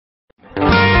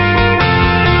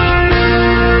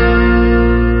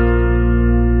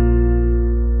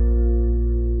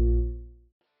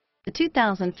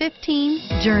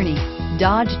2015 Journey.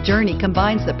 Dodge Journey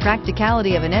combines the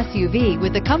practicality of an SUV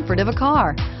with the comfort of a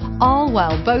car, all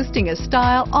while boasting a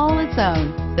style all its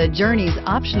own. The Journey's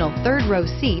optional third-row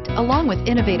seat, along with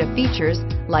innovative features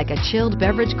like a chilled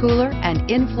beverage cooler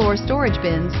and in-floor storage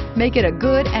bins, make it a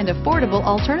good and affordable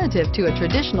alternative to a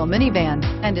traditional minivan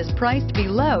and is priced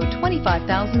below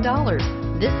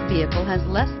 $25,000. This vehicle has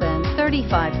less than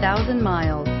 35,000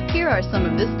 miles. Here are some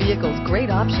of this vehicle's great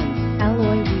options: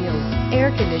 alloy wheels, air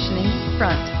conditioning,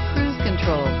 front, cruise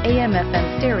control,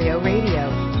 AM/FM stereo radio,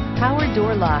 power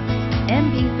door locks,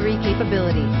 MP3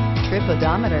 capability, trip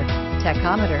odometer,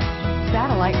 tachometer,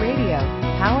 satellite radio,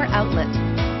 power outlet.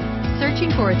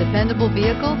 Searching for a dependable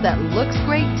vehicle that looks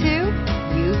great too?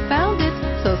 You found it,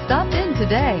 so stop in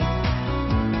today.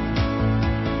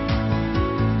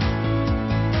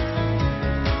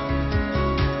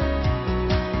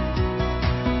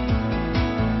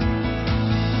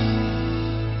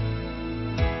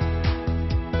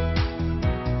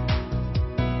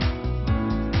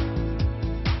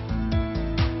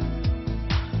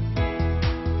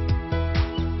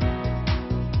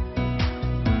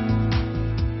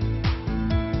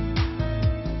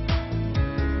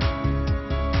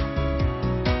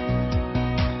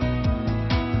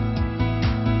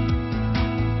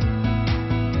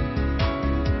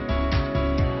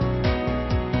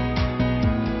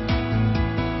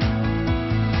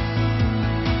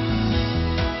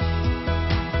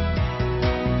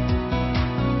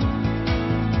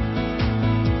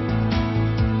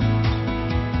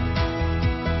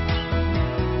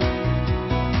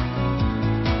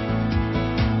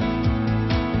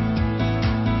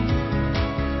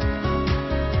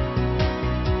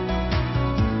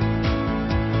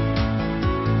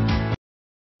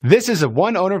 This is a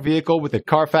one-owner vehicle with a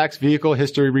Carfax Vehicle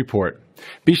History Report.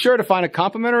 Be sure to find a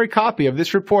complimentary copy of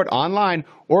this report online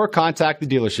or contact the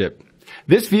dealership.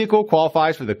 This vehicle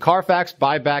qualifies for the Carfax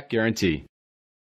Buyback Guarantee.